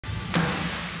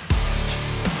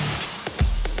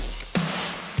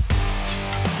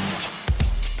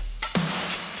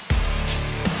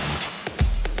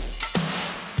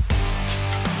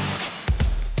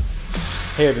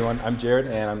Hey everyone, I'm Jared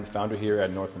and I'm the founder here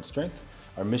at Northland Strength.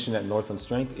 Our mission at Northland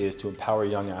Strength is to empower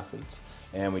young athletes,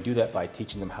 and we do that by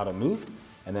teaching them how to move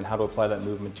and then how to apply that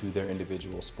movement to their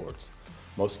individual sports.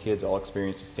 Most kids all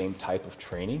experience the same type of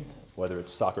training, whether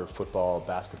it's soccer, football,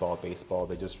 basketball, baseball.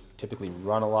 They just typically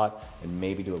run a lot and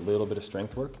maybe do a little bit of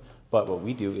strength work. But what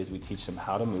we do is we teach them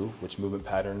how to move, which movement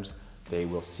patterns they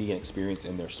will see and experience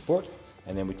in their sport,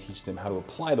 and then we teach them how to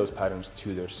apply those patterns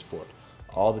to their sport.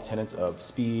 All the tenets of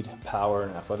speed, power,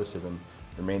 and athleticism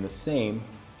remain the same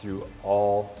through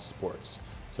all sports.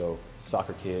 So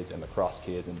soccer kids and lacrosse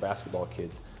kids and basketball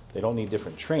kids, they don't need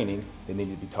different training. They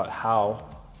need to be taught how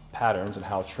patterns and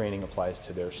how training applies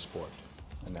to their sport.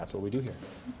 And that's what we do here.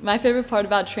 My favorite part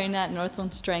about training at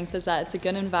Northland Strength is that it's a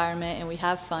good environment and we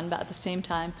have fun, but at the same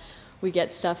time, we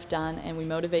get stuff done and we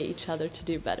motivate each other to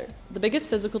do better. The biggest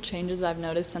physical changes I've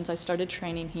noticed since I started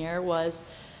training here was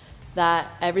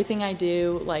that everything I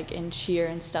do, like in cheer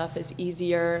and stuff, is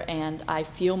easier and I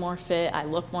feel more fit, I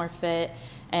look more fit,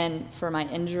 and for my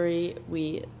injury,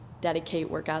 we dedicate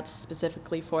workouts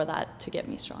specifically for that to get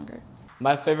me stronger.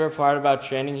 My favorite part about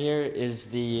training here is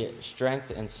the strength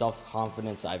and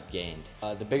self-confidence I've gained.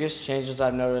 The biggest changes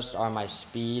I've noticed are my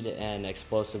speed and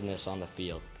explosiveness on the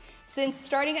field. Since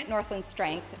starting at Northland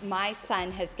Strength, my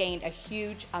son has gained a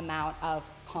huge amount of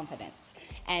confidence.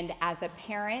 And as a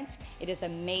parent, it is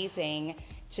amazing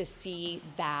to see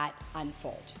that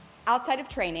unfold. Outside of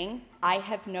training, I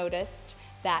have noticed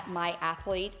that my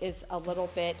athlete is a little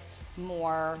bit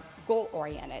more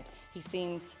goal-oriented. He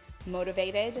seems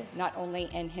motivated, not only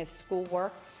in his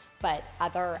schoolwork, but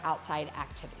other outside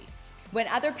activities. When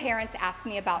other parents ask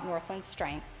me about Northland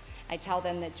Strength, I tell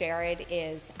them that Jared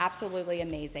is absolutely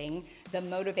amazing. The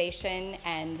motivation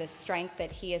and the strength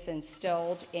that he has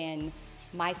instilled in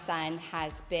my son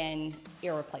has been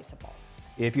irreplaceable.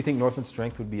 If you think Northland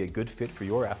Strength would be a good fit for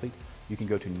your athlete, you can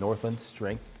go to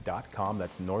northlandstrength.com,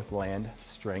 that's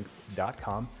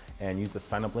northlandstrength.com, and use the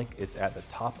sign-up link. It's at the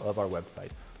top of our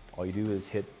website. All you do is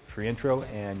hit free intro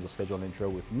and you'll schedule an intro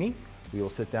with me. We will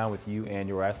sit down with you and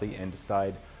your athlete and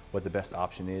decide what the best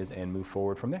option is and move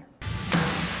forward from there.